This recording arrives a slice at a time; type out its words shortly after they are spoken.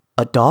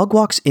A dog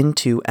walks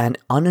into an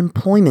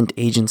unemployment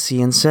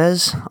agency and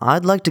says,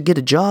 "I'd like to get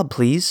a job,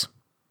 please."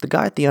 The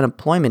guy at the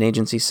unemployment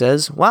agency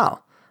says, "Wow,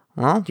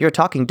 well, you're a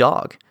talking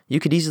dog. You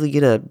could easily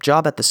get a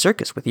job at the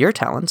circus with your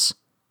talents."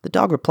 The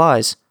dog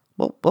replies,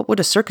 "Well, what would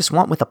a circus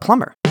want with a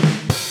plumber?"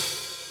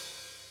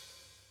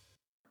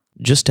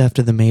 Just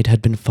after the maid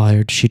had been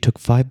fired, she took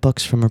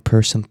 $5 from her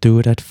purse and threw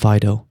it at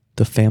Fido,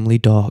 the family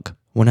dog.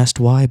 When asked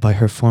why by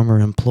her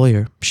former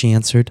employer, she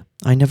answered,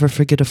 "I never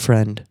forget a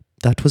friend.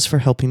 That was for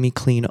helping me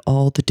clean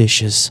all the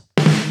dishes."